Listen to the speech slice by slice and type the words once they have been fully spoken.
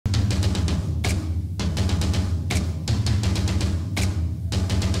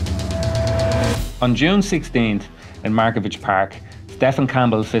On June 16th in Markievicz Park, Stephen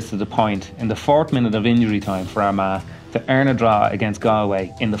Campbell fisted a point in the 4th minute of injury time for Armagh to earn a draw against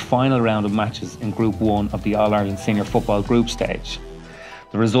Galway in the final round of matches in Group 1 of the All-Ireland Senior Football Group Stage.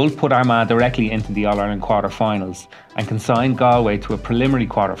 The result put Armagh directly into the All-Ireland quarter-finals and consigned Galway to a preliminary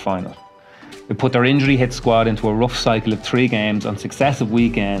quarter-final. It put their injury-hit squad into a rough cycle of 3 games on successive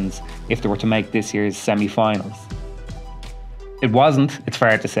weekends if they were to make this year's semi-finals. It wasn't, it's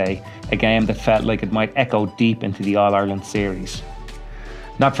fair to say, a game that felt like it might echo deep into the All-Ireland series.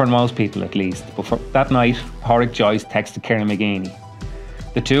 Not for most people at least, but for that night, Pádraig Joyce texted Kieran McGeeney.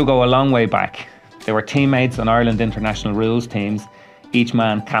 The two go a long way back. They were teammates on Ireland international rules teams, each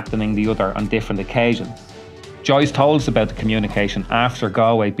man captaining the other on different occasions. Joyce told us about the communication after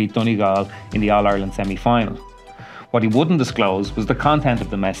Galway beat Donegal in the All-Ireland semi-final. What he wouldn't disclose was the content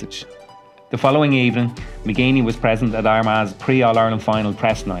of the message. The following evening, McGeeney was present at Armagh's pre-All-Ireland final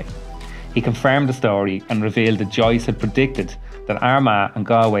press night. He confirmed the story and revealed that Joyce had predicted that Armagh and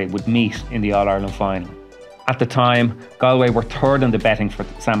Galway would meet in the All-Ireland final. At the time, Galway were 3rd in the betting for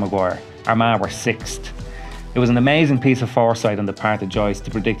Sam Maguire. Armagh were 6th. It was an amazing piece of foresight on the part of Joyce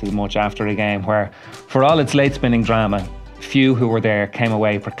to predict as much after a game where, for all its late-spinning drama, few who were there came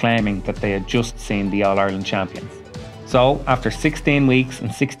away proclaiming that they had just seen the All-Ireland champions. So, after 16 weeks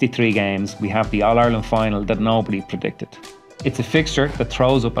and 63 games, we have the All-Ireland final that nobody predicted. It's a fixture that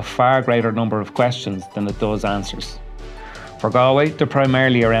throws up a far greater number of questions than it does answers. For Galway, they're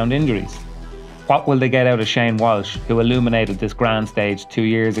primarily around injuries. What will they get out of Shane Walsh, who illuminated this grand stage 2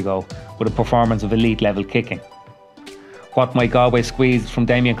 years ago with a performance of elite level kicking? What might Galway squeeze from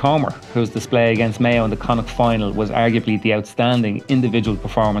Damien Comer, whose display against Mayo in the Connacht final was arguably the outstanding individual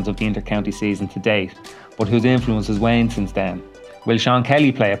performance of the inter-county season to date, but whose influence has waned since then? Will Sean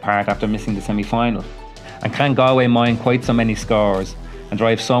Kelly play a part after missing the semi-final? And can Galway mine quite so many scores and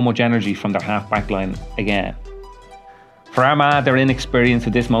drive so much energy from their half-back line again? For Armagh, their inexperience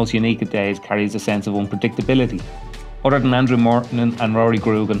at this most unique of days carries a sense of unpredictability. Other than Andrew Morton and Rory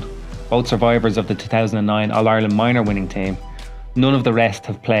Grugan, both survivors of the 2009 All-Ireland minor winning team, none of the rest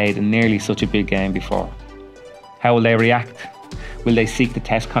have played in nearly such a big game before. How will they react? Will they seek to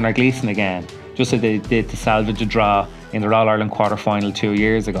test Conor Gleeson again, just as they did to salvage a draw in their All-Ireland quarter-final 2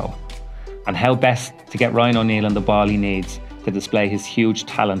 years ago? And how best to get Ryan O'Neill on the ball he needs to display his huge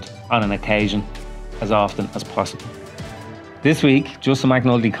talent on an occasion as often as possible? This week, Justin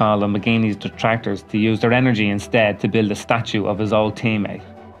McNulty called on McGeeney's detractors to use their energy instead to build a statue of his old teammate.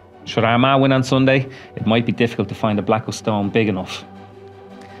 Should Armagh win on Sunday, it might be difficult to find a block of stone big enough.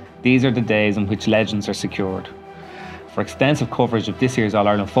 These are the days in which legends are secured. For extensive coverage of this year's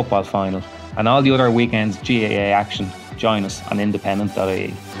All-Ireland football final and all the other weekend's GAA action, join us on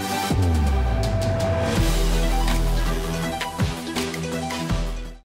independent.ie.